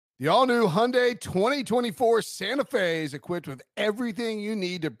The all-new Hyundai 2024 Santa Fe is equipped with everything you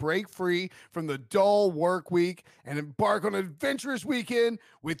need to break free from the dull work week and embark on an adventurous weekend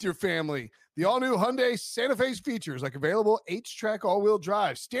with your family. The all-new Hyundai Santa Fe's features like available H-Track all-wheel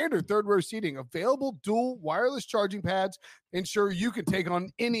drive, standard third-row seating, available dual wireless charging pads, ensure you can take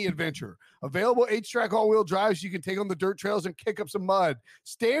on any adventure. Available H-Track all-wheel drives, you can take on the dirt trails and kick up some mud.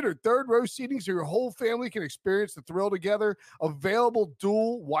 Standard third-row seating so your whole family can experience the thrill together. Available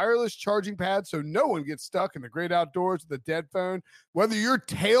dual wireless charging pads so no one gets stuck in the great outdoors with a dead phone. Whether you're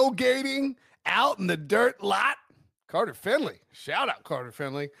tailgating out in the dirt lot, Carter Finley, shout out Carter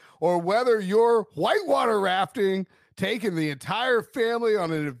Finley, or whether you're whitewater rafting, taking the entire family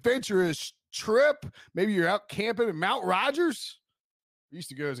on an adventurous trip, maybe you're out camping in Mount Rogers. I used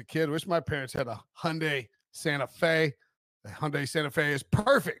to go as a kid. Wish my parents had a Hyundai Santa Fe. The Hyundai Santa Fe is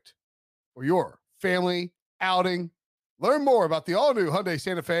perfect for your family outing. Learn more about the all-new Hyundai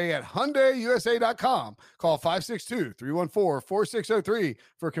Santa Fe at HyundaiUSA.com. Call 562-314-4603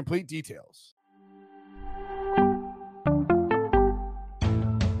 for complete details.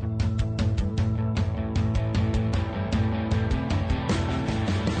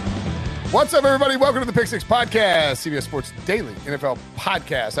 What's up, everybody? Welcome to the Pick Six Podcast, CBS Sports Daily NFL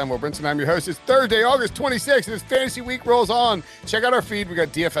Podcast. I'm Will Brinson. I'm your host. It's Thursday, August 26th, and as Fantasy Week rolls on, check out our feed. We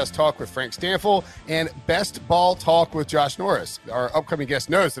got DFS Talk with Frank Stanfield and Best Ball Talk with Josh Norris. Our upcoming guest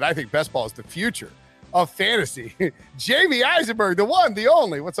knows that I think best ball is the future of fantasy. Jamie Eisenberg, the one, the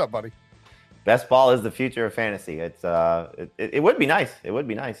only. What's up, buddy? Best ball is the future of fantasy. It's it would be nice. It would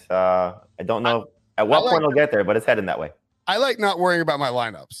be nice. I don't know at what point it'll get there, but it's heading that way. I like not worrying about my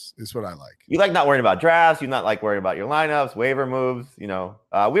lineups is what I like. You like not worrying about drafts. You not like worrying about your lineups, waiver moves. You know,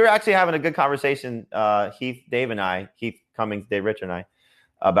 we were actually having a good conversation, Heath Cummings, Dave Rich and I,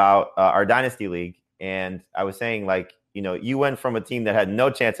 about our dynasty league. And I was saying, like, you know, you went from a team that had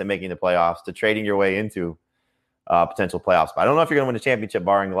no chance at making the playoffs to trading your way into potential playoffs. But I don't know if you're going to win a championship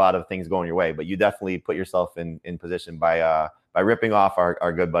barring a lot of things going your way, but you definitely put yourself in position by ripping off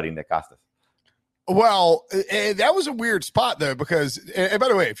our good buddy Nick Costas. Well, that was a weird spot, though, because, and by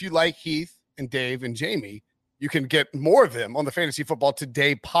the way, if you like Heath and Dave and Jamie, you can get more of them on the Fantasy Football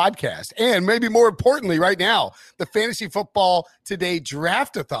Today podcast. And maybe more importantly, right now, the Fantasy Football Today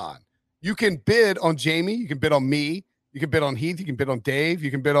Draftathon. You can bid on Jamie. You can bid on me. You can bid on Heath. You can bid on Dave.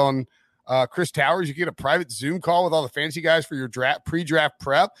 You can bid on Chris Towers. You get a private Zoom call with all the fantasy guys for your pre-draft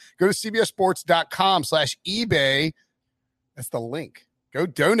prep. Go to cbssports.com/eBay. That's the link. Go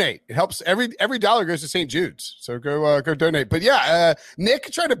donate. It helps. Every dollar goes to St. Jude's. So go donate. But yeah,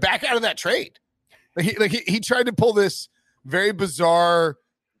 Nick tried to back out of that trade. He tried to pull this very bizarre,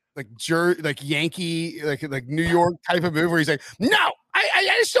 like Yankee, like New York type of move where he's like, no,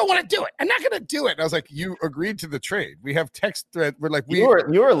 I just don't want to do it. I'm not going to do it. And I was like, you agreed to the trade. We have text thread. We're like, you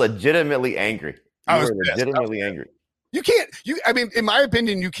were legitimately angry. I was legitimately angry. You can't. I mean, in my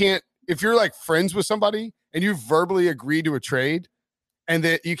opinion, you can't. If you're like friends with somebody and you verbally agree to a trade, and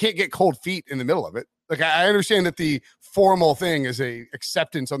that you can't get cold feet in the middle of it. Like, I understand that the formal thing is a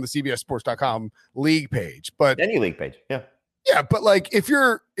acceptance on the CBSSports.com league page, but any league page, yeah, but like if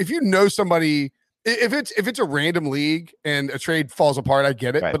you know somebody, if it's a random league and a trade falls apart, I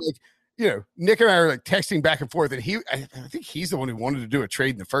get it. Right. But like, you know, Nick and I are like texting back and forth, and I think he's the one who wanted to do a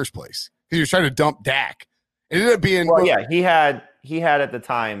trade in the first place because he was trying to dump Dak. It ended up being he had at the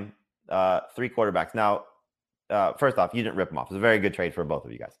time 3 quarterbacks. Now, first off, you didn't rip him off. It was a very good trade for both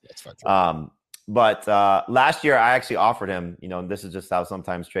of you guys. That's fine. But last year, I actually offered him, you know, and this is just how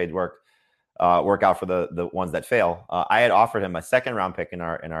sometimes trades work out for the ones that fail. I had offered him a 2nd-round pick in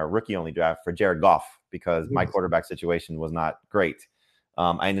our rookie-only draft for Jared Goff because my quarterback situation was not great.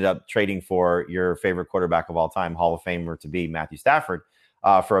 I ended up trading for your favorite quarterback of all time, Hall of Famer to be Matthew Stafford,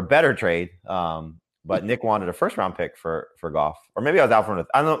 for a better trade. But Nick wanted a 1st-round pick for Goff. Or maybe I was out for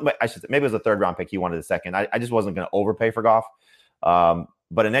I don't know. Maybe it was a 3rd-round pick. He wanted a 2nd. I just wasn't going to overpay for Goff.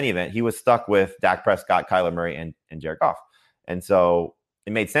 But in any event, he was stuck with Dak Prescott, Kyler Murray, and Jared Goff. And so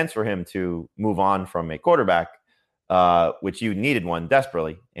it made sense for him to move on from a quarterback, which you needed one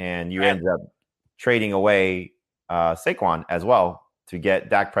desperately. And you ended up trading away Saquon as well to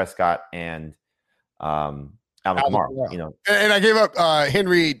get Dak Prescott and Alvin Kamara. You know, and I gave up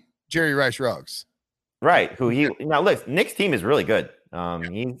Henry Jerry Rice Ruggs. Right. Look, Nick's team is really good.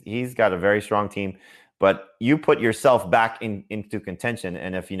 He's got a very strong team, but you put yourself back into contention.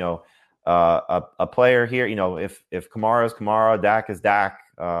 And if, you know, a player here, you know, if Kamara is Kamara, Dak is Dak,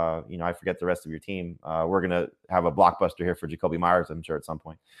 you know, I forget the rest of your team. We're going to have a blockbuster here for Jacoby Myers, I'm sure, at some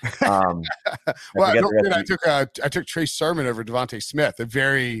point. Well, I took Trey Sermon over Devontae Smith, a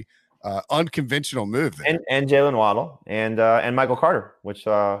very unconventional move there. And Jalen Waddle and Michael Carter, which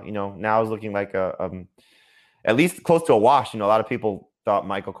now is looking like at least close to a wash. A lot of people thought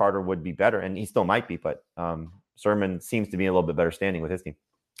Michael Carter would be better, and he still might be, but Sermon seems to be in a little bit better standing with his team.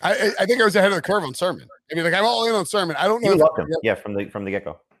 I think I was ahead of the curve on Sermon. I mean, I'm all in on Sermon. I don't know. You loved him, from the get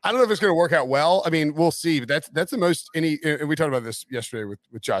go. I don't know if it's going to work out well. I mean, we'll see. But that's the most and we talked about this yesterday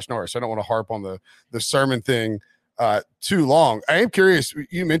with Josh Norris. So I don't want to harp on the Sermon thing too long. I am curious.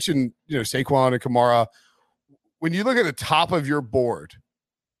 You mentioned Saquon and Kamara. When you look at the top of your board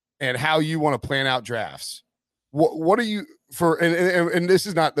and how you want to plan out drafts, what are you for? And this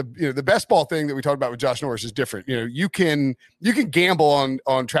is not the best ball thing that we talked about with Josh Norris is different. You can gamble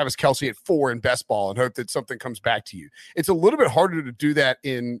on Travis Kelce at 4 in best ball and hope that something comes back to you. It's a little bit harder to do that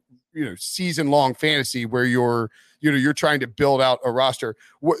in season long fantasy where you're trying to build out a roster.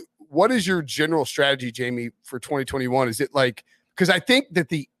 What is your general strategy, Jamie, for 2021? Is it like, because I think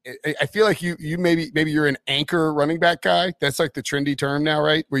that I feel like you maybe you're an anchor running back guy. That's like the trendy term now,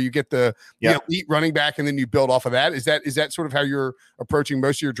 right? Where you get the elite running back and then you build off of that. Is that sort of how you're approaching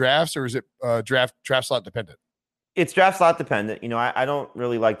most of your drafts, or is it draft slot dependent? It's draft slot dependent. I don't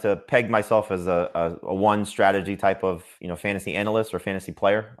really like to peg myself as a one strategy type of fantasy analyst or fantasy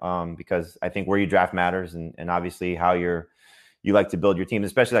player, because I think where you draft matters, and obviously how you like to build your team,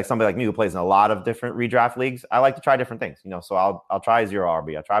 especially like somebody like me who plays in a lot of different redraft leagues. I like to try different things, so I'll try zero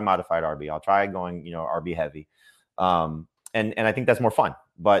RB. I'll try modified RB. I'll try going, RB heavy. And I think that's more fun.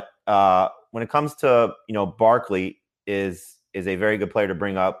 But when it comes to, Barkley is a very good player to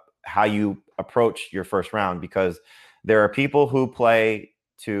bring up how you approach your first round, because there are people who play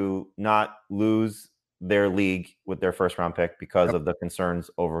to not lose their league with their first round pick because of the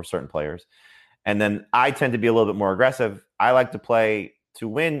concerns over certain players. And then I tend to be a little bit more aggressive. I like to play to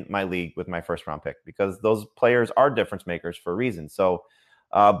win my league with my first round pick because those players are difference makers for a reason. So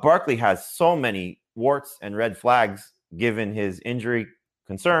Barkley has so many warts and red flags given his injury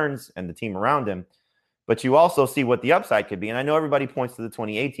concerns and the team around him. But you also see what the upside could be. And I know everybody points to the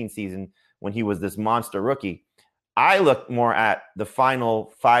 2018 season when he was this monster rookie. I look more at the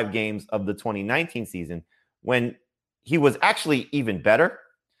final 5 games of the 2019 season when he was actually even better.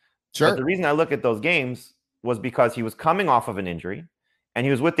 Sure. But the reason I look at those games was because he was coming off of an injury and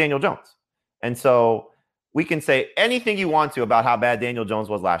he was with Daniel Jones. And so we can say anything you want to about how bad Daniel Jones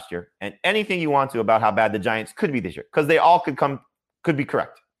was last year and anything you want to about how bad the Giants could be this year, because they all could be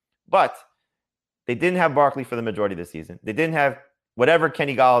correct. But they didn't have Barkley for the majority of the season. They didn't have whatever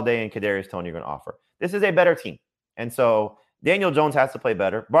Kenny Golladay and Kadarius Toney are going to offer. This is a better team. And so Daniel Jones has to play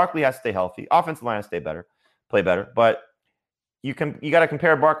better. Barkley has to stay healthy. Offensive line has to play better. But you got to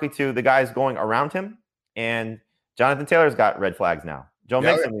compare Barkley to the guys going around him, and Jonathan Taylor's got red flags now. Joe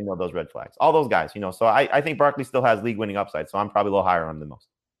Mixon, we know those red flags. All those guys, So I think Barkley still has league-winning upside, so I'm probably a little higher on him than most.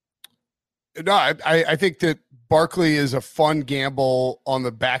 No, I think that Barkley is a fun gamble on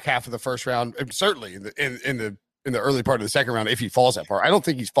the back half of the first round, and certainly in the early part of the second round if he falls that far. I don't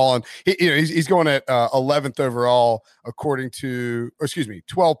think he's fallen. He's going at 11th overall according to,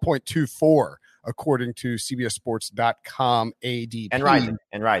 12.24. According to CBSSports.com ADP. And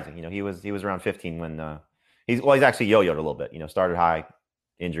rising. He was around 15 when he's actually yo-yoed a little bit. Started high,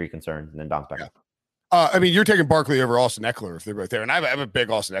 injury concerns, and then bounced back up. I mean, you're taking Barkley over Austin Eckler if they're both there, and I'm a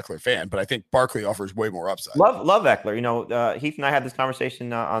big Austin Eckler fan, but I think Barkley offers way more upside. Love Eckler. Heath and I had this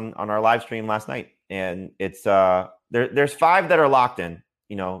conversation on our live stream last night, and it's there's 5 that are locked in.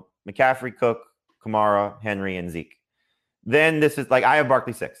 McCaffrey, Cook, Kamara, Henry, and Zeke. Then this is like I have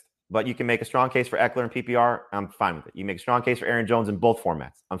Barkley 6th. But you can make a strong case for Eckler and PPR. I'm fine with it. You make a strong case for Aaron Jones in both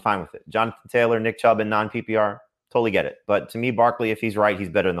formats. I'm fine with it. Jonathan Taylor, Nick Chubb in non-PPR. Totally get it. But to me, Barkley, if he's right, he's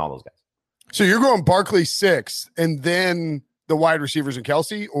better than all those guys. So you're going Barkley 6th and then the wide receivers and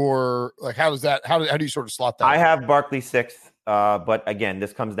Kelce, or like how does that? How do you sort of slot that? I have Barkley 6th. But again,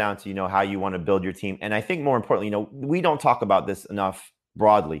 this comes down to, how you want to build your team. And I think more importantly, we don't talk about this enough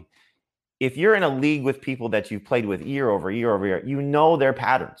broadly. If you're in a league with people that you've played with year over year over year, their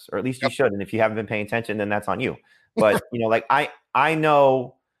patterns, or at least you should. And if you haven't been paying attention, then that's on you. But, I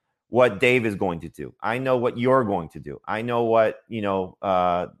know what Dave is going to do. I know what you're going to do. I know what,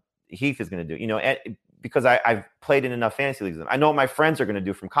 Heath is going to do, because I've played in enough fantasy leagues. I know what my friends are going to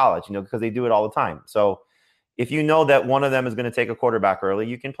do from college, because they do it all the time. So if you know that one of them is going to take a quarterback early,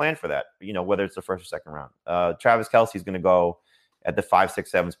 you can plan for that, whether it's the first or second round. Travis Kelce is going to go at the 5,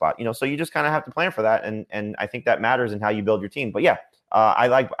 6, 7 spot, so you just kind of have to plan for that. And I think that matters in how you build your team. But yeah,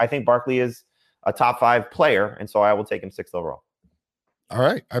 I think Barkley is a top 5 player. And so I will take him 6th overall. All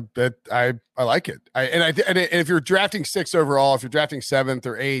right. I bet I like it. And if you're drafting 6th overall, if you're drafting 7th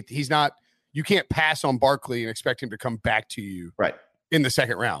or 8th, you can't pass on Barkley and expect him to come back to you. Right. in the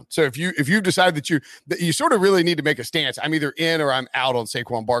second round. So if you've decided that you sort of really need to make a stance, I'm either in or I'm out on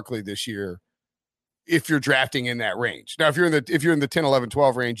Saquon Barkley this year. If you're drafting in that range. Now, if you're in the 10, 11,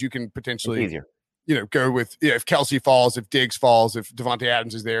 12 range, you can potentially, easier. Go with, if Kelsey falls, if Diggs falls, if Devontae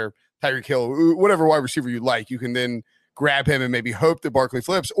Adams is there, Tyreek Hill, whatever wide receiver you like, you can then grab him and maybe hope that Barkley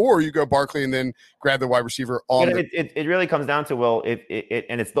flips, or you go Barkley and then grab the wide receiver on. It really comes down to, Will,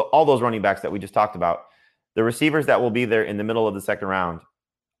 and it's all those running backs that we just talked about. The receivers that will be there in the middle of the second round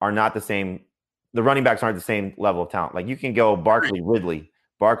are not the same. The running backs aren't the same level of talent. Like, you can go Barkley, Ridley,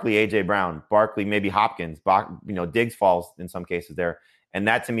 Barkley, AJ Brown, Barkley, maybe Hopkins, Diggs falls in some cases there. And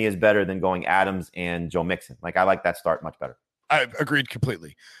that to me is better than going Adams and Joe Mixon. Like, I like that start much better. I agreed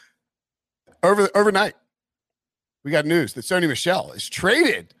completely. Overnight, we got news that Sony Michel is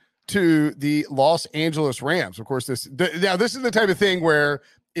traded to the Los Angeles Rams. Of course, this is the type of thing where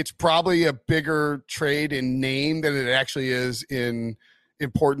it's probably a bigger trade in name than it actually is in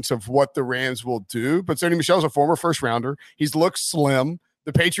importance of what the Rams will do. But Sony Michel's a former first rounder. He's looked slim.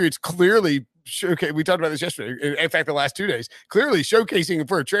 The Patriots clearly we talked about this yesterday. In fact, the last 2 days, clearly showcasing him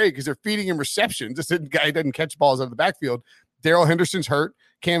for a trade because they're feeding him receptions. This guy doesn't catch balls out of the backfield. Darrell Henderson's hurt.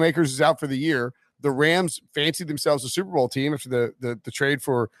 Cam Akers is out for the year. The Rams fancied themselves a Super Bowl team after the trade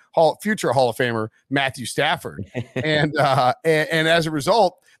for future Hall of Famer Matthew Stafford, and as a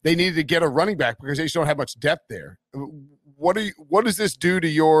result, they needed to get a running back because they just don't have much depth there. What does this do to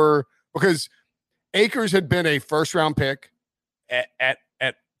your? Because Akers had been a first round pick at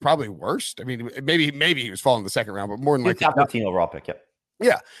probably worst. I mean, maybe he was falling in the second round, but more than likely top 15 overall pick.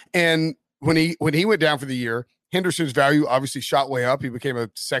 Yeah. And when he went down for the year, Henderson's value obviously shot way up. He became a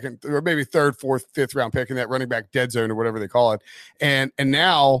second or maybe third, fourth, fifth round pick in that running back dead zone or whatever they call it. And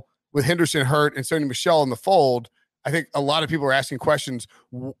now with Henderson hurt and Sony Michel in the fold, I think a lot of people are asking questions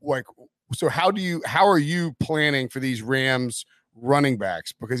like, so how are you planning for these Rams running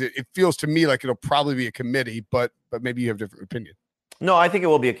backs? Because it feels to me like it'll probably be a committee, but maybe you have a different opinion. No, I think it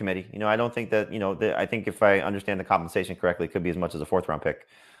will be a committee. I don't think that, I think if I understand the compensation correctly, it could be as much as a fourth round pick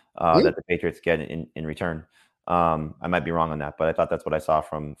that the Patriots get in return. I might be wrong on that, but I thought that's what I saw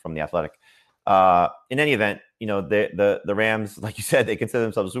from The Athletic. In any event, the Rams, like you said, they consider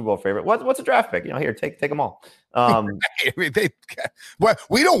themselves a Super Bowl favorite. What's a draft pick? Here, take them all. I mean,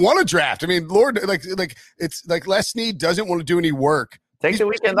 we don't want to draft. I mean, Lord, like it's like Les Snead doesn't want to do any work. Take the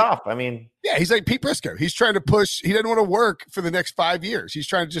weekend off. I mean, yeah, he's like Pete Briscoe. He's trying to push. He doesn't want to work for the next 5 years. He's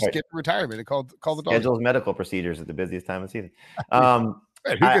trying to just get to retirement and call the dog. Schedules medical procedures at the busiest time of season. I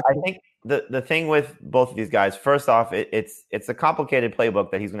think the thing with both of these guys, first off, it's a complicated playbook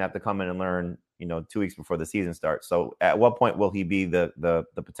that he's going to have to come in and learn, 2 weeks before the season starts. So at what point will he be the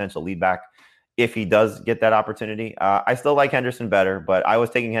potential lead back if he does get that opportunity? I still like Henderson better, but I was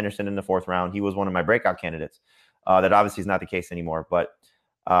taking Henderson in the fourth round. He was one of my breakout candidates. That obviously is not the case anymore. But,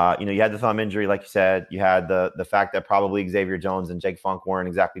 you had the thumb injury, like you said. You had the fact that probably Xavier Jones and Jake Funk weren't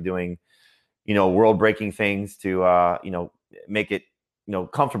exactly doing, world-breaking things to, make it,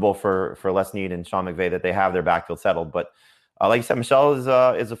 comfortable for Les Snead and Sean McVay that they have their backfield settled. But like you said, Michel is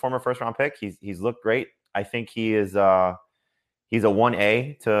a former first-round pick. He's looked great. I think he is he's a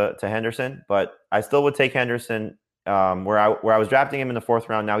 1A to Henderson, but I still would take Henderson where I was drafting him in the fourth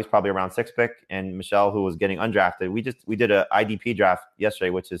round. Now he's probably around 6th pick, and Michel, who was getting undrafted. We did a IDP draft yesterday,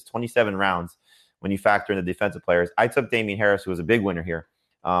 which is 27 rounds when you factor in the defensive players. I took Damian Harris, who was a big winner here.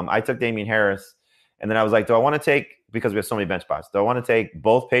 I took Damian Harris, and then I was like, do I want to take, because we have so many bench spots, do I want to take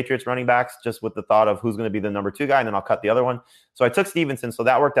both Patriots running backs just with the thought of who's going to be the number 2 guy, and then I'll cut the other one? So I took Stevenson, so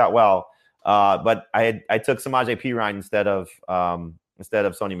that worked out well. But I took Samaje Perine instead of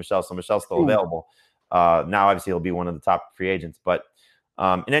Sony Michel, so Michel's still available. Now, obviously, he'll be one of the top free agents. But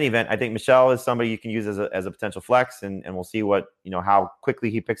in any event, I think Michel is somebody you can use as a potential flex, and we'll see what, how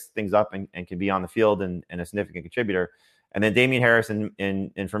quickly he picks things up and can be on the field and a significant contributor. And then Damian Harris,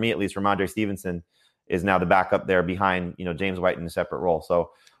 and for me at least, Ramondre Stevenson is now the backup there behind, James White in a separate role.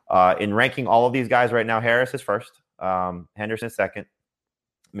 So in ranking all of these guys right now, Harris is first, Henderson is second,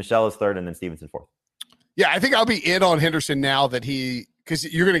 Michel is third, and then Stevenson fourth. Yeah, I think I'll be in on Henderson now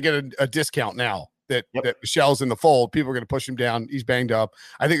because you're going to get a discount now that Michel's in the fold. People are going to push him down. He's banged up.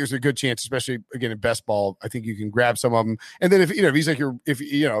 I think there's a good chance, especially again in best ball. I think you can grab some of them. And then if he's like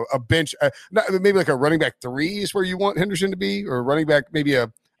a bench, maybe like a running back 3 is where you want Henderson to be, or a running back, maybe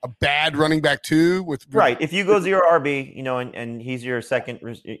a bad running back 2 with right. If you go 0 RB, and he's your second,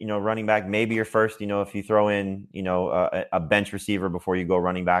 running back, maybe your first, if you throw in, a bench receiver before you go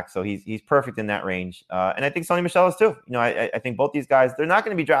running back. So he's perfect in that range. And I think Sony Michel is too. I think both these guys, they're not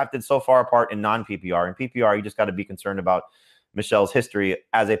going to be drafted so far apart in non-PPR. In PPR, you just got to be concerned about Michel's history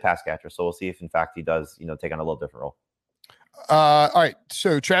as a pass catcher. So we'll see if in fact he does, take on a little different role. All right.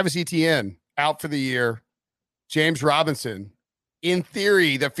 So Travis Etienne out for the year. James Robinson, in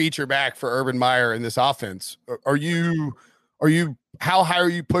theory, the feature back for Urban Meyer in this offense. Are you how high are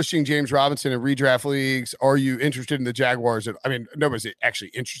you pushing James Robinson in redraft leagues? Are you interested in the Jaguars? I mean, nobody's actually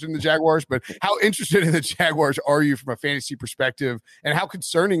interested in the Jaguars, but how interested in the Jaguars are you from a fantasy perspective? And how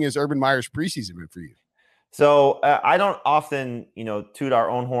concerning is Urban Meyer's preseason been for you? So I don't often, toot our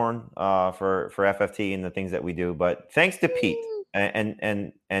own horn for FFT and the things that we do, but thanks to Pete,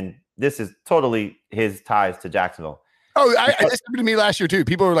 and this is totally his ties to Jacksonville. Oh, this happened to me last year too.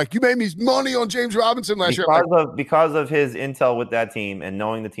 People are like, "You made me money on James Robinson last year." Because of his intel with that team and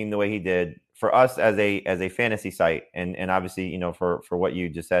knowing the team the way he did, for us as a fantasy site, and obviously, for what you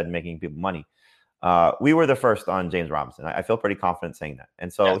just said, making people money. We were the first on James Robinson. I feel pretty confident saying that.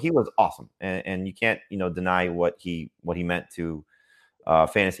 And so he was awesome. And you can't, deny what he meant to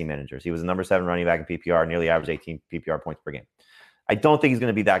fantasy managers. He was the number 7 running back in PPR, nearly averaged 18 PPR points per game. I don't think he's going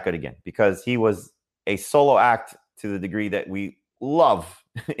to be that good again because he was a solo act to the degree that we love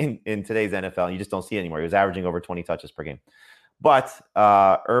in today's NFL. You just don't see it anymore. He was averaging over 20 touches per game. But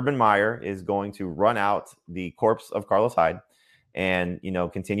Urban Meyer is going to run out the corpse of Carlos Hyde and,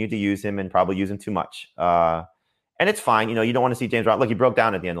 continue to use him and probably use him too much. And it's fine. You don't want to see James Robinson. Look, he broke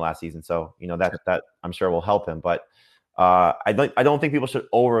down at the end of last season. So, that I'm sure will help him. But I don't think people should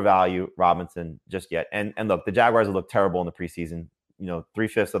overvalue Robinson just yet. And look, the Jaguars have looked terrible in the preseason.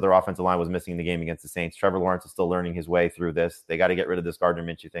 3/5 of their offensive line was missing in the game against the Saints. Trevor Lawrence is still learning his way through this. They got to get rid of this Gardner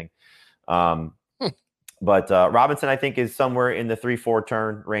Minshew thing. But Robinson, I think, is somewhere in the 3-4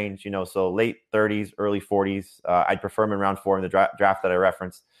 turn range, so late 30s, early 40s. I'd prefer him in round 4 in the draft that I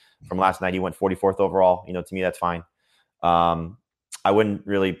referenced from last night. He went 44th overall. To me, that's fine. I wouldn't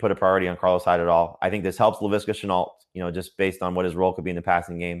really put a priority on Carlos Hyde at all. I think this helps Laviska Shenault, just based on what his role could be in the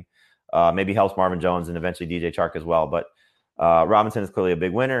passing game. Maybe helps Marvin Jones and eventually DJ Chark as well. But Robinson is clearly a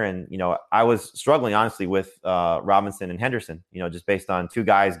big winner. And, I was struggling, honestly, with Robinson and Henderson, just based on two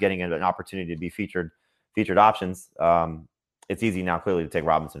guys getting an opportunity to be featured options. It's easy now, clearly, to take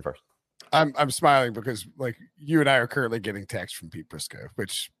Robinson first. I'm smiling because, like, you and I are currently getting texts from Pete Briscoe,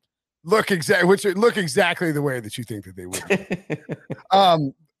 which look exactly the way that you think that they would.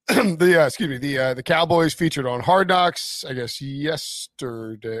 The Cowboys featured on Hard Knocks, I guess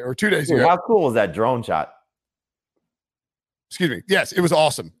yesterday or 2 days ago. How cool was that drone shot? Excuse me. Yes, it was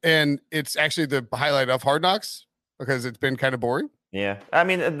awesome. And it's actually the highlight of Hard Knocks because it's been kind of boring. Yeah. I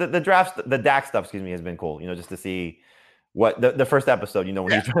mean, the drafts, the Dak stuff, has been cool, just to see what the first episode,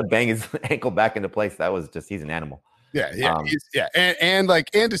 when he's trying to bang his ankle back into place, that was just, he's an animal. Yeah. And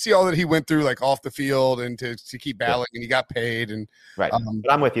to see all that he went through, like, off the field and to keep battling and he got paid. And right.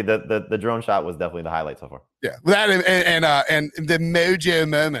 But I'm with you. The drone shot was definitely the highlight so far. Yeah. That and the mojo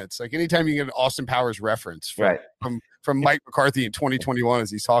moments, like anytime you get an Austin Powers reference from Mike McCarthy in 2021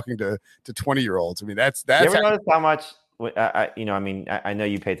 as he's talking to 20-year-olds. I mean, that's you ever notice how much I know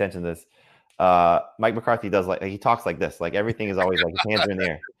you pay attention to this. Mike McCarthy does he talks like this, like everything is always like his hands are in the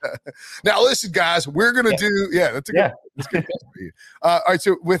air. Now listen, guys, we're gonna do that's a good for you. All right,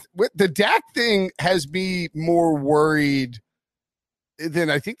 so with the Dak thing has me more worried than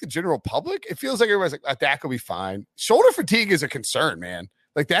I think the general public. It feels like everybody's like, Dak will be fine. Shoulder fatigue is a concern, man.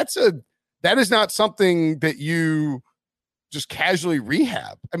 Like that is not something that you just casually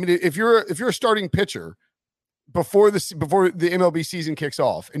rehab. I mean, if you're a starting pitcher before the MLB season kicks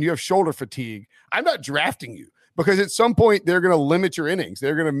off and you have shoulder fatigue, I'm not drafting you because at some point they're going to limit your innings.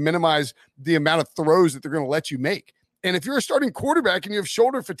 They're going to minimize the amount of throws that they're going to let you make. And if you're a starting quarterback and you have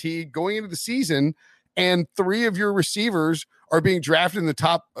shoulder fatigue going into the season and 3 of your receivers are being drafted in the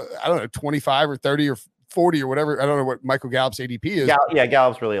top, 25 or 30 or 40 or whatever. I don't know what Michael Gallup's ADP is.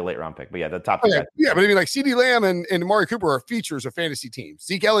 Gallup's really a late round pick, but the top. Okay. Yeah, but I mean, like CeeDee Lamb and Amari Cooper are features of fantasy teams.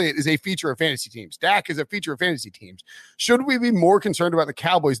 Zeke Elliott is a feature of fantasy teams. Dak is a feature of fantasy teams. Should we be more concerned about the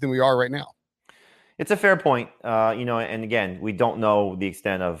Cowboys than we are right now? It's a fair point. And again, we don't know the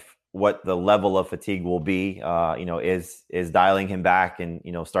extent of what the level of fatigue will be. Is dialing him back and,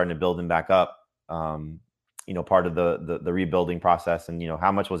 starting to build him back up. Part of the rebuilding process, and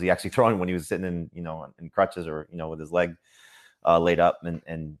how much was he actually throwing when he was sitting in crutches or with his leg laid up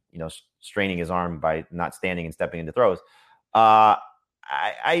and straining his arm by not standing and stepping into throws. I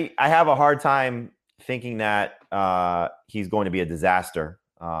have a hard time thinking that he's going to be a disaster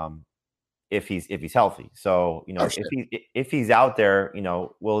if he's healthy. So if he's out there,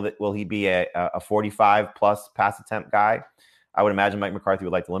 will he be a 45 plus pass attempt guy? I would imagine Mike McCarthy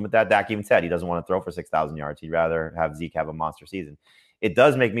would like to limit that. Dak even said he doesn't want to throw for 6,000 yards. He'd rather have Zeke have a monster season. It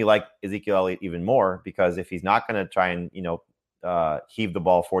does make me like Ezekiel Elliott even more because if he's not going to try and, heave the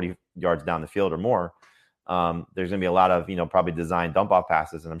ball 40 yards down the field or more, there's going to be a lot of, probably design dump off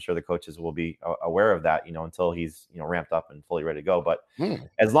passes. And I'm sure the coaches will be aware of that, until he's, ramped up and fully ready to go. But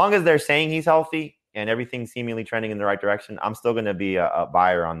as long as they're saying he's healthy and everything's seemingly trending in the right direction, I'm still going to be a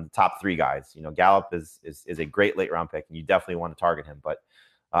buyer on the top 3 guys. Gallup is a great late round pick, and you definitely want to target him. But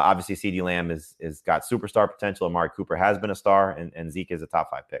obviously, CeeDee Lamb is got superstar potential. Amari Cooper has been a star, and Zeke is a top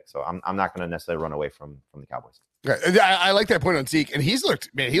 5 pick. So I'm not going to necessarily run away from the Cowboys. Okay. I like that point on Zeke, and he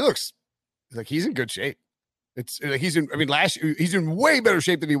looks like he's in good shape. It's like last year he's in way better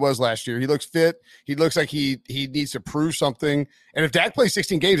shape than he was last year. He looks fit. He looks like he needs to prove something. And if Dak plays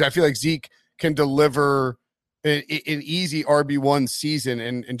 16 games, I feel like Zeke can deliver an easy RB1 season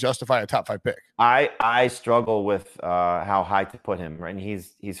and justify a top 5 pick. I struggle with how high to put him. Right, and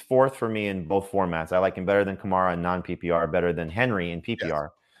he's 4th for me in both formats. I like him better than Kamara in non-PPR, better than Henry in PPR.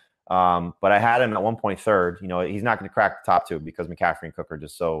 Yes. But I had him at one point 3rd. He's not going to crack the top 2 because McCaffrey and Cook are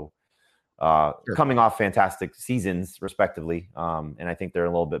just so coming off fantastic seasons, respectively. And I think they're a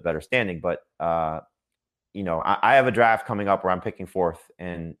little bit better standing. But I have a draft coming up where I'm picking 4th,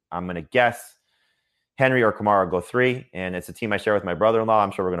 and I'm going to guess Henry or Kamara go 3, and it's a team I share with my brother-in-law.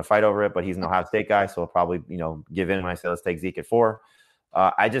 I'm sure we're going to fight over it, but he's an Ohio State guy, so I'll probably, give in when I say let's take Zeke at 4.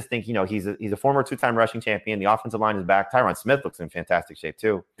 I just think, he's a former 2-time rushing champion. The offensive line is back. Tyron Smith looks in fantastic shape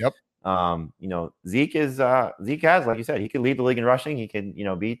too. Yep. Zeke has, like you said, he could lead the league in rushing. He can,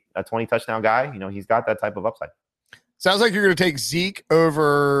 be a 20 touchdown guy. He's got that type of upside. Sounds like you're going to take Zeke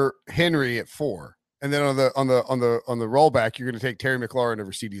over Henry at 4, and then on the rollback, you're going to take Terry McLaurin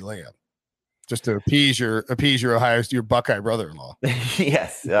over CeeDee Lamb. Just to appease your your Buckeye brother-in-law.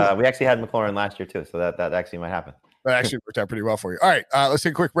 Yes, we actually had McLaurin last year too, so that actually might happen. That actually worked out pretty well for you. All right, let's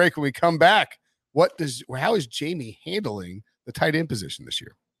take a quick break. When we come back, how is Jamie handling the tight end position this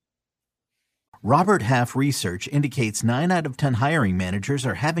year? Robert Half research indicates 9 out of 10 hiring managers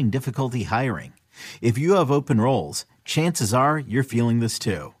are having difficulty hiring. If you have open roles, chances are you're feeling this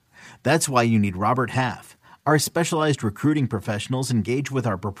too. That's why you need Robert Half. Our specialized recruiting professionals engage with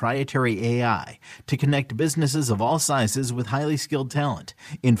our proprietary AI to connect businesses of all sizes with highly skilled talent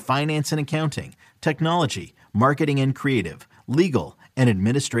in finance and accounting, technology, marketing and creative, legal, and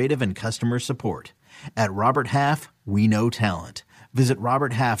administrative and customer support. At Robert Half, we know talent. Visit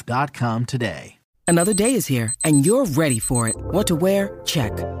roberthalf.com today. Another day is here, and you're ready for it. What to wear?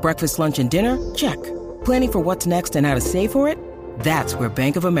 Check. Breakfast, lunch, and dinner? Check. Planning for what's next and how to save for it? That's where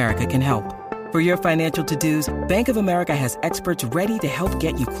Bank of America can help. For your financial to-dos, Bank of America has experts ready to help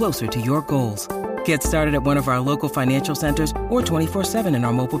get you closer to your goals. Get started at one of our local financial centers or 24/7 in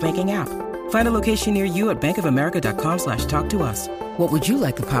our mobile banking app. Find a location near you at bankofamerica.com/talktous. What would you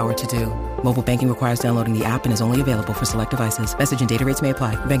like the power to do? Mobile banking requires downloading the app and is only available for select devices. Message and data rates may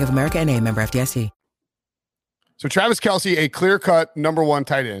apply. Bank of America N.A., member FDIC. So Travis Kelce, a clear-cut number 1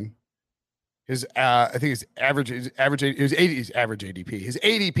 tight end. His I think his average ADP. His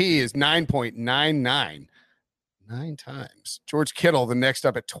ADP is 9.99, 9 times. George Kittle, the next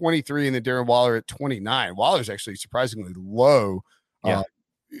up at 23, and then Darren Waller at 29. Waller's actually surprisingly low.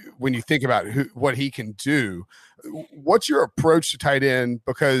 When you think about what he can do. What's your approach to tight end?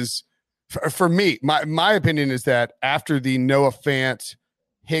 Because for me, my opinion is that after the Noah Fant,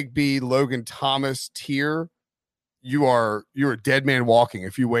 Higbee, Logan Thomas tier, you're a dead man walking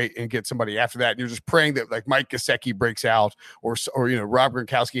if you wait and get somebody after that. And you're just praying that like Mike Gesicki breaks out or Rob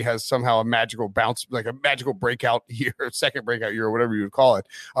Gronkowski has somehow a magical bounce, like a magical breakout year, second breakout year, or whatever you would call it.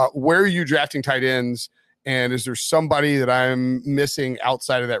 Where are you drafting tight ends? And is there somebody that I'm missing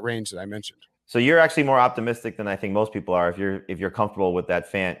outside of that range that I mentioned? So you're actually more optimistic than I think most people are. If you're comfortable with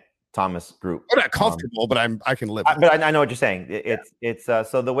that Fant Thomas group. I'm not comfortable, but I can live with it. But I know what you're saying. It's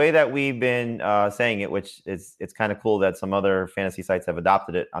so the way that we've been saying it, which is it's kind of cool that some other fantasy sites have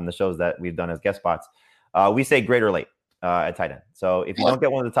adopted it on the shows that we've done as guest spots. We say great or late at tight end. So if you don't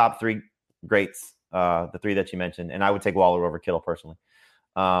get one of the top 3 greats, the 3 that you mentioned, and I would take Waller over Kittle personally,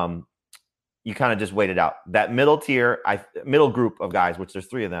 you kind of just wait it out. That middle tier, middle group of guys, which there's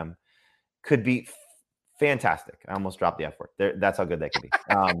 3 of them, could be fantastic. I almost dropped the F word. That's how good they could be.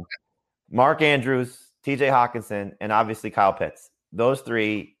 Mark Andrews, TJ Hawkinson, and obviously Kyle Pitts. Those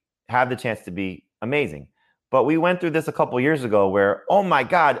 3 have the chance to be amazing. But we went through this a couple years ago where, oh my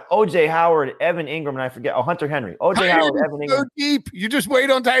God, OJ Howard, Evan Ingram, and I forget, Hunter Henry. OJ Howard, Evan Ingram. So deep. You just wait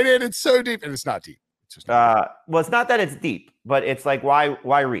on tight end. It's so deep. And it's not deep. It's just well, it's not that it's deep, but it's like,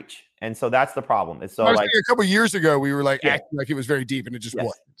 why reach? And so that's the problem. It's so like a couple years ago, we were like acting like it was very deep, and it just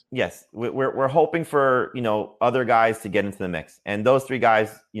wasn't. Yes, we're hoping for other guys to get into the mix, and those 3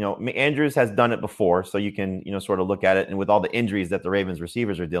 guys, Andrews has done it before, so you can sort of look at it, and with all the injuries that the Ravens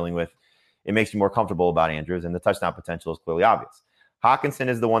receivers are dealing with, it makes you more comfortable about Andrews, and the touchdown potential is clearly obvious. Hawkinson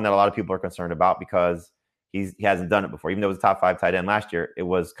is the one that a lot of people are concerned about because He hasn't done it before. Even though it was a top 5 tight end last year, it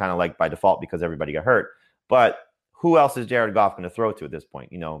was kind of like by default because everybody got hurt. But who else is Jared Goff going to throw to at this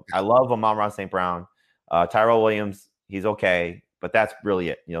point? I love Amon-Ra St. Brown. Tyrell Williams, he's okay, but that's really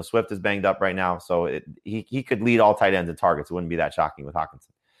it. Swift is banged up right now, so he could lead all tight ends in targets. It wouldn't be that shocking with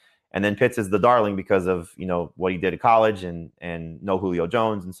Hawkinson. And then Pitts is the darling because of what he did at college and no Julio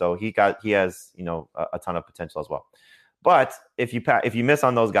Jones, and so he has a ton of potential as well. But if you miss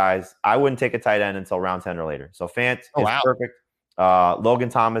on those guys, I wouldn't take a tight end until round 10 or later. So Fant is perfect. Logan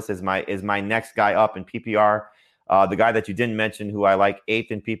Thomas is my next guy up in PPR. The guy that you didn't mention, who I like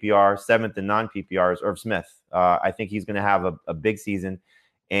 8th in PPR, 7th in non-PPR, is Irv Smith. I think he's going to have a big season.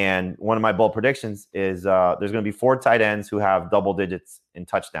 And one of my bold predictions is there's going to be 4 tight ends who have double digits in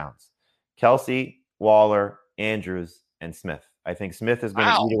touchdowns. Kelsey, Waller, Andrews, and Smith. I think Smith is going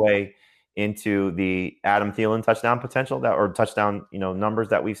to eat away into the Adam Thielen touchdown potential or touchdown numbers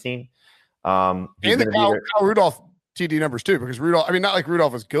that we've seen. And the Kyle Rudolph TD numbers too, because Rudolph, I mean, not like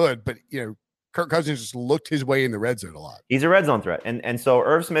Rudolph was good, but Kirk Cousins just looked his way in the red zone a lot. He's a red zone threat. And so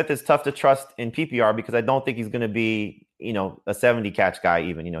Irv Smith is tough to trust in PPR because I don't think he's going to be, a 70 catch guy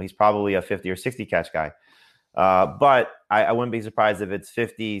even. He's probably a 50 or 60 catch guy. But I wouldn't be surprised if it's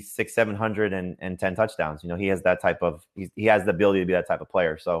 50, 600, 700 and 10 touchdowns. He has that type of he has the ability to be that type of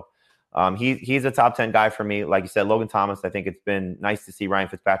player. So he's a top 10 guy for me. Like you said, Logan Thomas, I think it's been nice to see Ryan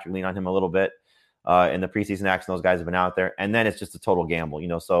Fitzpatrick lean on him a little bit in the preseason action. Those guys have been out there. And then it's just a total gamble,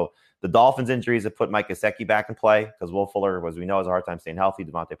 So the Dolphins injuries have put Mike Gesicki back in play because Will Fuller, as we know, has a hard time staying healthy.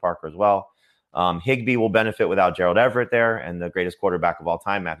 Devontae Parker as well. Higbee will benefit without Gerald Everett there, and the greatest quarterback of all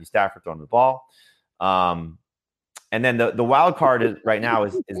time, Matthew Stafford, throwing the ball. And then the wild card right now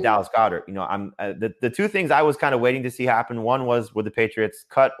is Dallas Goedert. The 2 things I was kind of waiting to see happen. One was, would the Patriots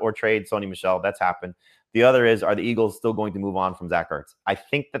cut or trade Sony Michel? That's happened. The other is, are the Eagles still going to move on from Zach Ertz? I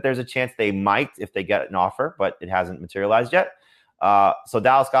think that there's a chance they might if they get an offer, but it hasn't materialized yet. So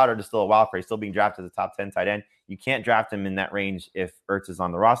Dallas Goedert is still a wild card. He's still being drafted as a top 10 tight end. You can't draft him in that range if Ertz is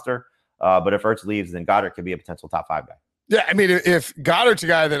on the roster. But if Ertz leaves, then Goddard could be a potential top 5 guy. Yeah, I mean, if Goddard's a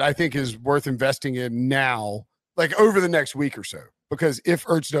guy that I think is worth investing in now, like over the next week or so, because if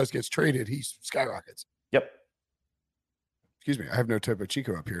Ertz gets traded, he skyrockets. Yep. Excuse me, I have no Topo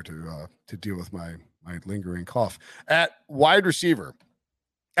Chico up here to deal with my lingering cough. At wide receiver,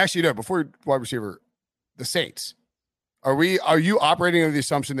 actually, no, before wide receiver, the Saints. Are you operating under the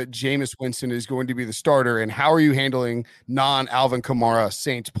assumption that Jameis Winston is going to be the starter, and how are you handling non-Alvin Kamara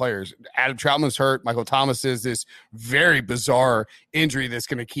Saints players? Adam Troutman's hurt. Michael Thomas is this very bizarre injury that's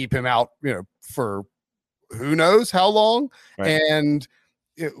going to keep him out, for who knows how long. Right. And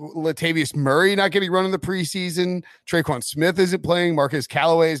Latavius Murray not getting run in the preseason. Traquan Smith isn't playing. Marcus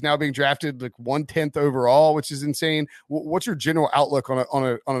Callaway is now being drafted like 1/10 overall, which is insane. What's your general outlook on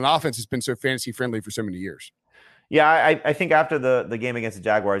an offense that's been so fantasy friendly for so many years? Yeah, I think after the game against the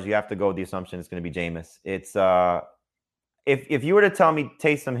Jaguars, you have to go with the assumption it's going to be Jameis. It's if you were to tell me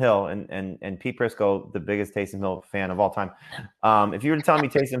Taysom Hill and Pete Prisco, the biggest Taysom Hill fan of all time, if you were to tell me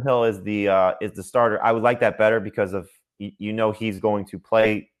Taysom Hill is the starter, I would like that better because of he's going to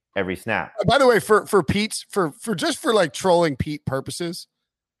play every snap. By the way, for Pete's for just for like trolling Pete purposes,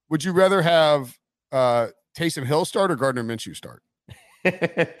 would you rather have Taysom Hill start or Gardner Minshew start?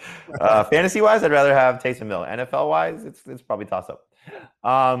 Fantasy wise, I'd rather have Taysom Hill. NFL wise, it's probably toss up.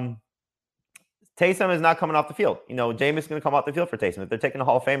 Taysom is not coming off the field. Jameis is going to come off the field for Taysom. If they're taking a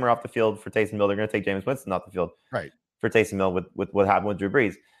Hall of Famer off the field for Taysom Hill, they're going to take Jameis Winston off the field for Taysom Hill with what happened with Drew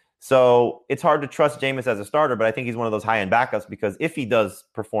Brees. So it's hard to trust Jameis as a starter, but I think he's one of those high-end backups because if he does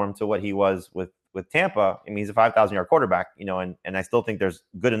perform to what he was with Tampa, I mean, he's a 5,000-yard quarterback, and I still think there's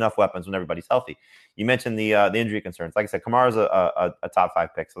good enough weapons when everybody's healthy. You mentioned the injury concerns. Like I said, Kamara's a top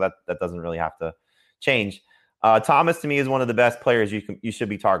 5 pick, so that doesn't really have to change. Thomas, to me, is one of the best players you should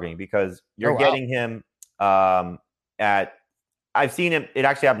be targeting because you're getting him at – I've seen him – it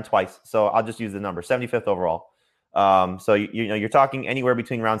actually happened twice, so I'll just use the number, 75th overall. So you're talking anywhere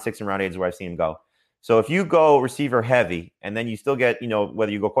between round 6 and round 8 is where I've seen him go. So if you go receiver heavy and then you still get,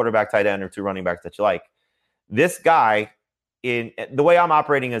 whether you go quarterback, tight end, or 2 running backs that you like, this guy in the way I'm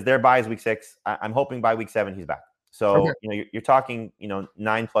operating is their bye is week 6. I'm hoping by week 7 he's back. So, you're talking,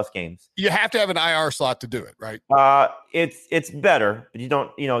 9+ games. You have to have an IR slot to do it, right? It's better, but you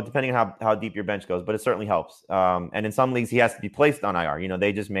don't, depending on how deep your bench goes, but it certainly helps. And in some leagues he has to be placed on IR.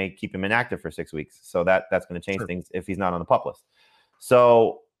 They just may keep him inactive for 6 weeks. So that's going to change things if he's not on the PUP list.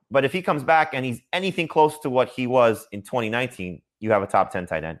 So, but if he comes back and he's anything close to what he was in 2019, you have a top 10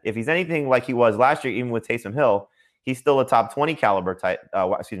 tight end. If he's anything like he was last year, even with Taysom Hill, he's still a top 20 caliber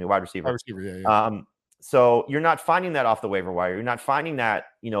wide receiver. Wide receiver, yeah. So you're not finding that off the waiver wire. You're not finding that,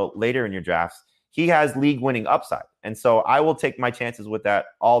 later in your drafts. he has league winning upside. And so I will take my chances with that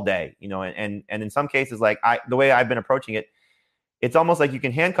all day, and in some cases, like the way I've been approaching it, it's almost like you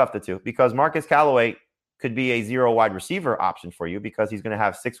can handcuff the two, because Marcus Callaway could be a 0 wide receiver option for you because he's going to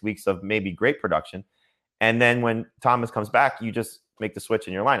have 6 weeks of maybe great production. And then when Thomas comes back, you just make the switch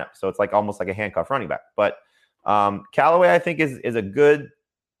in your lineup. So it's like almost like a handcuff running back. But Callaway, I think, is a good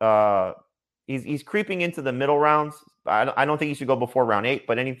he's creeping into the middle rounds. I don't think he should go before round 8,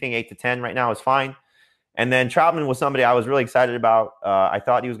 but anything 8 to 10 right now is fine. And then Troutman was somebody I was really excited about. I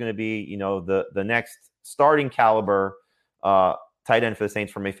thought he was going to be, the next starting caliber tight end for the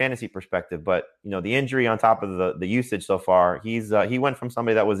Saints from a fantasy perspective. But, the injury on top of the usage so far, he went from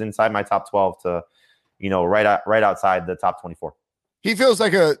somebody that was inside my top 12 to, right outside the top 24. He feels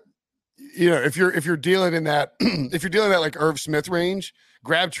like if you're dealing in that, if you're dealing in that like Irv Smith range,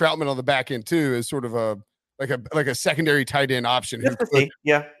 grab Troutman on the back end too is sort of like a secondary tight end option.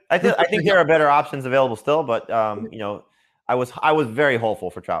 Yeah. I think there are better options available still, but I was very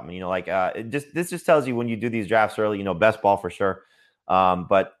hopeful for Troutman. This just tells you when you do these drafts early, best ball for sure.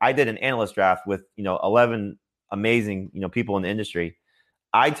 But I did an analyst draft with 11 amazing people in the industry.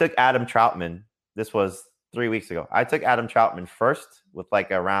 I took Adam Troutman. This was 3 weeks ago. I took Adam Troutman first with like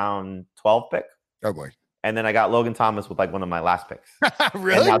a round 12 pick. Oh boy. And then I got Logan Thomas with like one of my last picks.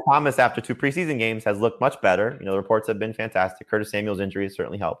 Really? And now Thomas, after 2 preseason games, has looked much better. The reports have been fantastic. Curtis Samuel's injury has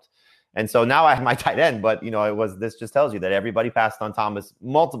certainly helped. And so now I have my tight end, but this just tells you that everybody passed on Thomas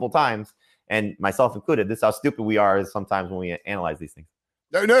multiple times, and myself included. This is how stupid we are sometimes when we analyze these things.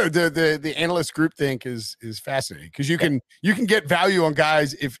 No, the analyst group think is fascinating, because you can get value on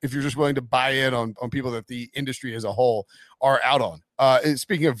guys if you're just willing to buy in on people that the industry as a whole are out on.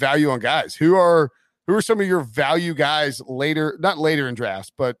 Speaking of value on guys, who are some of your value guys not later in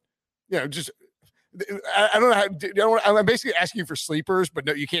drafts, but just I don't know I'm basically asking you for sleepers, but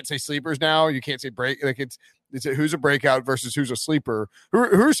no, you can't say sleepers now. You can't say break. Like it's who's a breakout versus who's a sleeper. Who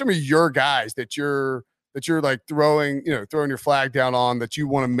are some of your guys that you're like throwing your flag down on, that you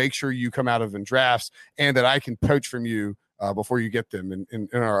want to make sure you come out of in drafts, and that I can poach from you before you get them in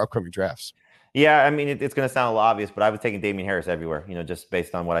our upcoming drafts? Yeah, I mean, it's going to sound a little obvious, but I was taking Damian Harris everywhere, just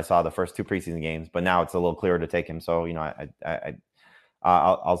based on what I saw the first 2 preseason games. But now it's a little clearer to take him. So,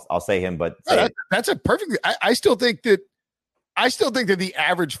 I'll say him. But that's a perfect. I still think that the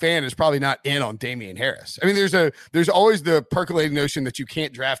average fan is probably not in on Damian Harris. I mean, there's always the percolating notion that you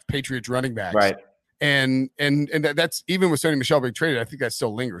can't draft Patriots running backs, right? And that's even with Sony Michel being traded, I think that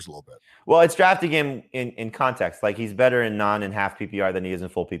still lingers a little bit. Well, it's drafting him in context. Like, he's better in non and half PPR than he is in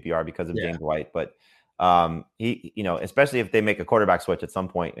full PPR because of James White. But he, especially if they make a quarterback switch at some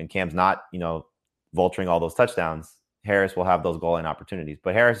point and Cam's not, vulturing all those touchdowns, Harris will have those goal line opportunities.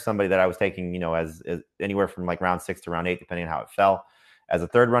 But Harris is somebody that I was taking, as anywhere from like round 6 to round 8, depending on how it fell, as a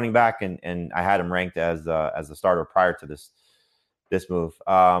third running back, and I had him ranked as a starter prior to this move.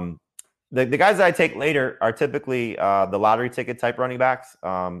 The guys that I take later are typically the lottery ticket type running backs.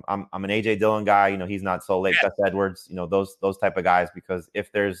 I'm an AJ Dillon guy. He's not so late. Gus Edwards. Those type of guys, because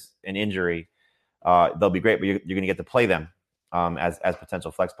if there's an injury, they'll be great, but you're going to get to play them as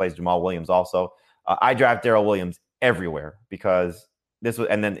potential flex plays. Jamal Williams also. I draft Darrell Williams everywhere because this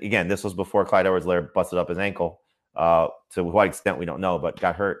was before Clyde Edwards-Helaire busted up his ankle. To what extent we don't know, but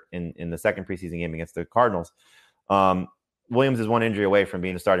got hurt in the second preseason game against the Cardinals. Williams is one injury away from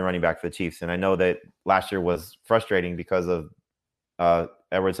being a starting running back for the Chiefs. And I know that last year was frustrating because of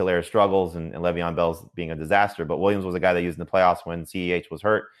Edwards-Helaire's struggles and Le'Veon Bell's being a disaster. But Williams was a guy that used in the playoffs when CEH was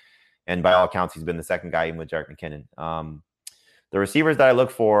hurt. And by all accounts, he's been the second guy, even with Jerick McKinnon. The receivers that I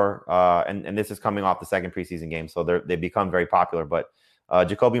look for, and this is coming off the second preseason game, so they become very popular. But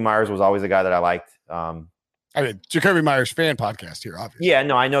Jacoby Myers was always a guy that I liked. I mean, Jacoby Myers fan podcast here, obviously. Yeah,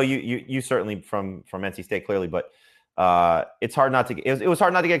 no, I know you certainly from NC State clearly, but it's hard not to. It was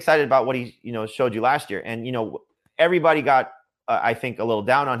hard not to get excited about what he showed you last year, and everybody got I think a little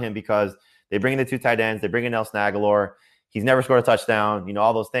down on him because they bring in the 2 tight ends, they bring in Nelson Aguilar. He's never scored a touchdown,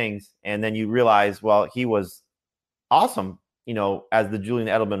 all those things, and then you realize, well, he was awesome, as the Julian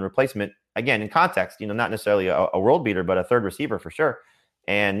Edelman replacement. Again, in context, not necessarily a world beater, but a third receiver for sure.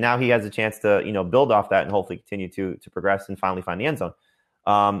 And now he has a chance to build off that and hopefully continue to progress and finally find the end zone.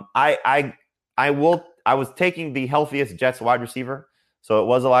 I was taking the healthiest Jets wide receiver. So it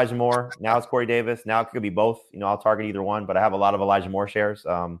was Elijah Moore. Now it's Corey Davis. Now it could be both. I'll target either one, but I have a lot of Elijah Moore shares.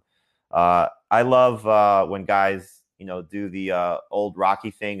 I love when guys, do the old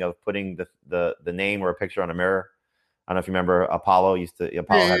Rocky thing of putting the name or a picture on a mirror. I don't know if you remember Apollo had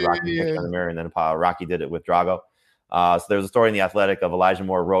Rocky picture on the mirror, and then Rocky did it with Drago. So there's a story in The Athletic of Elijah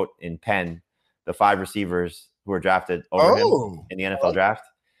Moore wrote in pen the 5 receivers who were drafted over him in the NFL draft.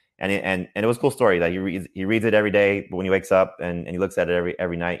 and it was a cool story that he reads it every day when he wakes up, and he looks at it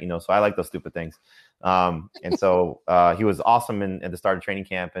every night. So I like those stupid things. And so he was awesome at the start of training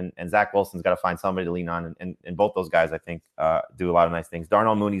camp, and Zach Wilson's got to find somebody to lean on, and both those guys I think do a lot of nice things.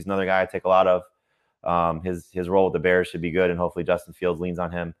 Darnell Mooney's another guy I take a lot of. His role with the Bears should be good, and hopefully Justin Fields leans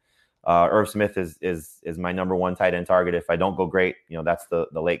on him. Irv Smith is my number one tight end target. If I don't go great, that's the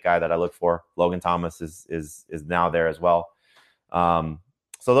late guy that I look for. Logan Thomas is now there as well.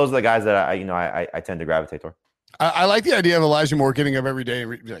 So those are the guys that I tend to gravitate toward. I like the idea of Elijah Moore getting up every day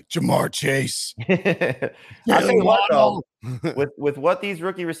and be like Jamar Chase. I'll tell you what, though, with what these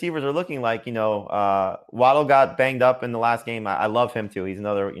rookie receivers are looking like, Waddle got banged up in the last game. I love him too. He's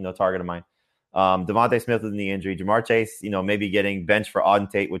another target of mine. Devontae Smith with the knee injury. Jamar Chase, maybe getting benched for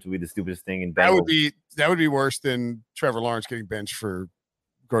Auden Tate, which would be the stupidest thing in Bengals. That would be worse than Trevor Lawrence getting benched for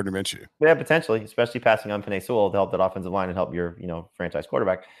Gardner Minshew. Yeah, potentially, especially passing on Penei Sewell to help that offensive line and help your franchise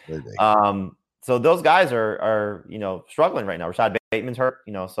quarterback. So those guys are struggling right now. Rashad Bateman's hurt,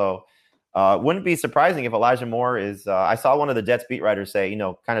 so wouldn't be surprising if Elijah Moore is. I saw one of the Jets beat writers say,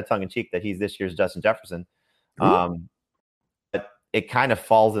 kind of tongue in cheek, that he's this year's Justin Jefferson. But it kind of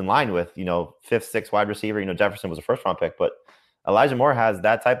falls in line with 5th, 6th wide receiver. Jefferson was a first round pick, but Elijah Moore has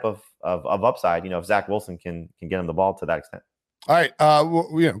that type of upside. If Zach Wilson can get him the ball to that extent. All right,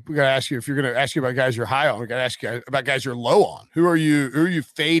 we got to ask you, if you're going to ask you about guys you're high on, we got to ask you about guys you're low on. Who are you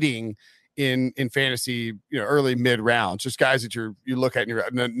fading in fantasy, early mid rounds? Just guys that you look at and you're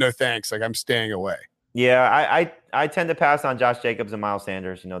like, no thanks, like I'm staying away. Yeah, I tend to pass on Josh Jacobs and Miles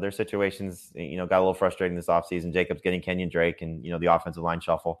Sanders. Their situations, got a little frustrating this offseason. Jacobs getting Kenyon Drake and the offensive line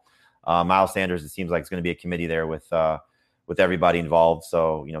shuffle. Miles Sanders, it seems like it's going to be a committee there with everybody involved.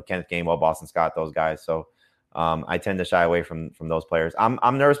 So Kenneth Gainwell, Boston Scott, those guys. So I tend to shy away from those players.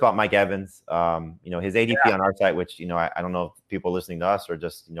 I'm nervous about Mike Evans. His ADP on our site, which I don't know if people listening to us or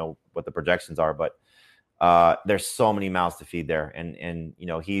just what the projections are, but there's so many mouths to feed there, and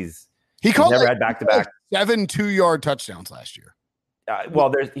he's never had back-to-back 7 2-yard touchdowns last year.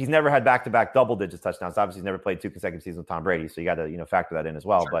 He's never had back-to-back double-digit touchdowns. Obviously, he's never played 2 consecutive seasons with Tom Brady, so you got to factor that in as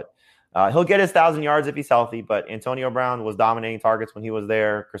well. Sure. But he'll get his 1,000 yards if he's healthy. But Antonio Brown was dominating targets when he was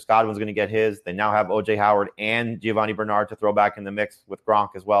there. Chris Godwin's going to get his. They now have O.J. Howard and Giovanni Bernard to throw back in the mix with Gronk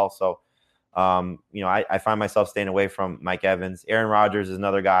as well. So, I find myself staying away from Mike Evans. Aaron Rodgers is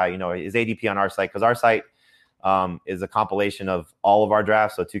another guy. His ADP on our site, because our site is a compilation of all of our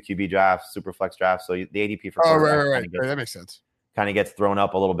drafts, so 2 QB drafts, super flex drafts. So the ADP for right. That makes sense. Kind of gets thrown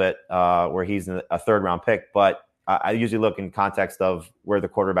up a little bit where he's a 3rd round pick, but I usually look in context of where the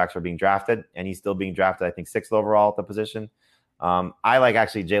quarterbacks are being drafted, and he's still being drafted, I think, 6th overall at the position. I like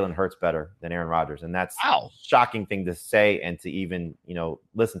actually Jalen Hurts better than Aaron Rodgers, and that's a shocking thing to say and to even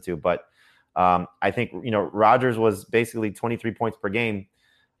listen to. But I think Rodgers was basically 23 points per game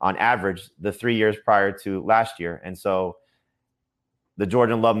on average the 3 years prior to last year, and so the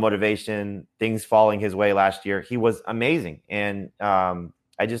Jordan Love motivation, things falling his way last year, he was amazing, and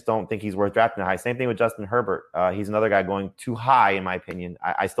I just don't think he's worth drafting high. Same thing with Justin Herbert. He's another guy going too high, in my opinion.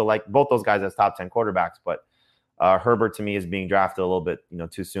 I still like both those guys as top 10 quarterbacks, but Herbert to me is being drafted a little bit,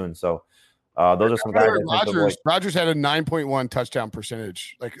 too soon. So those are some guys. Rodgers had a 9.1 touchdown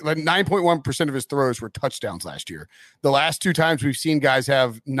percentage. Like 9.1% of his throws were touchdowns last year. The last 2 times we've seen guys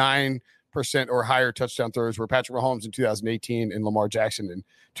have 9% or higher touchdown throws were Patrick Mahomes in 2018 and Lamar Jackson in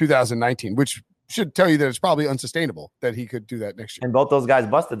 2019, which should tell you that it's probably unsustainable that he could do that next year. And both those guys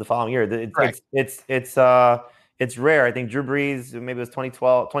busted the following year. It's rare. I think Drew Brees, maybe it was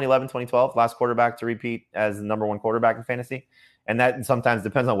 2011, 2012, last quarterback to repeat as the number 1 quarterback in fantasy. And that sometimes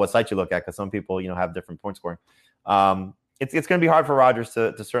depends on what site you look at, because some people, have different point scoring. It's going to be hard for Rodgers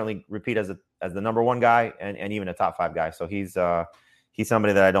to certainly repeat as the number 1 guy and even a top 5 guy. So he's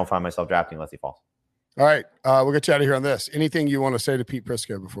somebody that I don't find myself drafting unless he falls. All right. We'll get you out of here on this. Anything you want to say to Pete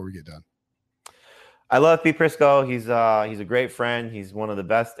Prisco before we get done? I love Pete Prisco. He's a great friend. He's one of the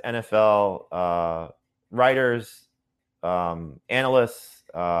best NFL writers, analysts.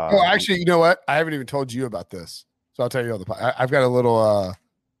 Actually, you know what? I haven't even told you about this, so I'll tell you. I've got a little.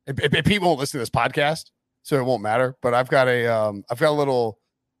 Pete won't listen to this podcast, so it won't matter. But I've got a little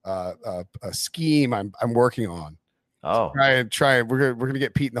a scheme I'm working on. Oh, try. We're gonna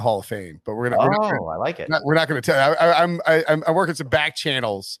get Pete in the Hall of Fame, but we're gonna. I like it. We're not gonna tell. I'm working some back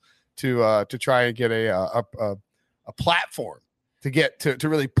channels to try and get a platform to get to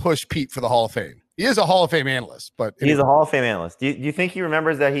really push Pete for the Hall of Fame. He is a Hall of Fame analyst, but he's a Hall of Fame analyst. Do you think he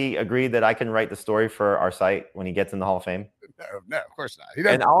remembers that he agreed that I can write the story for our site when he gets in the Hall of Fame? No, of course not.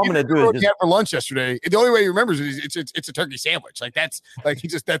 And all I'm going to do is he had for lunch yesterday. The only way he remembers it is it's a turkey sandwich. Like that's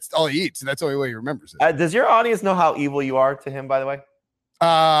all he eats, and that's the only way he remembers it. Does your audience know how evil you are to him? By the way,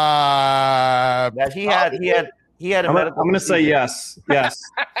 Yeah, he had a medical. I'm going to say yes. Yes.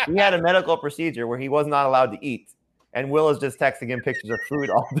 He had a medical procedure where he was not allowed to eat. And Will is just texting him pictures of food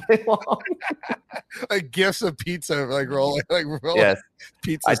all day long. Like gifts of pizza, rolling yes.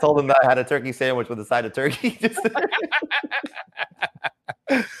 pizza. I told him that I had a turkey sandwich with a side of turkey.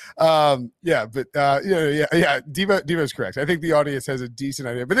 Devo's correct. I think the audience has a decent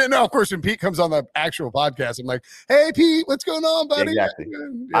idea. But then, no, of course, when Pete comes on the actual podcast, I'm like, hey, Pete, what's going on, buddy? Exactly. Yeah.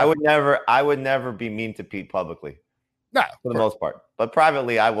 I would never be mean to Pete publicly. No, for the most part. But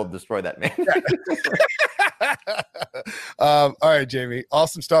privately, I will destroy that man. All right, Jamie.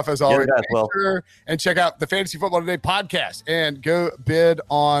 Awesome stuff as always. Sure and check out the Fantasy Football Today podcast and go bid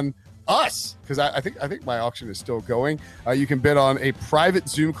on us, because I think my auction is still going. You can bid on a private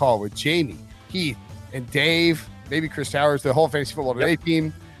Zoom call with Jamie, Heath, and Dave, maybe Chris Towers, the whole Fantasy Football Today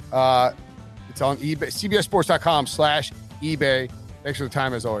team. It's on eBay, cbssports.com/eBay. Thanks for the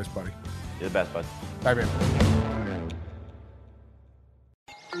time as always, buddy. You're the best, bud. Bye, man.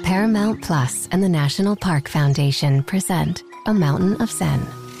 Paramount Plus and the National Park Foundation present A Mountain of Zen.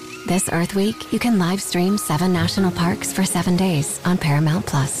 This Earth Week, you can live stream 7 national parks for 7 days on Paramount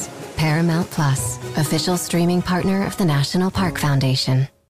Plus. Paramount Plus, official streaming partner of the National Park Foundation.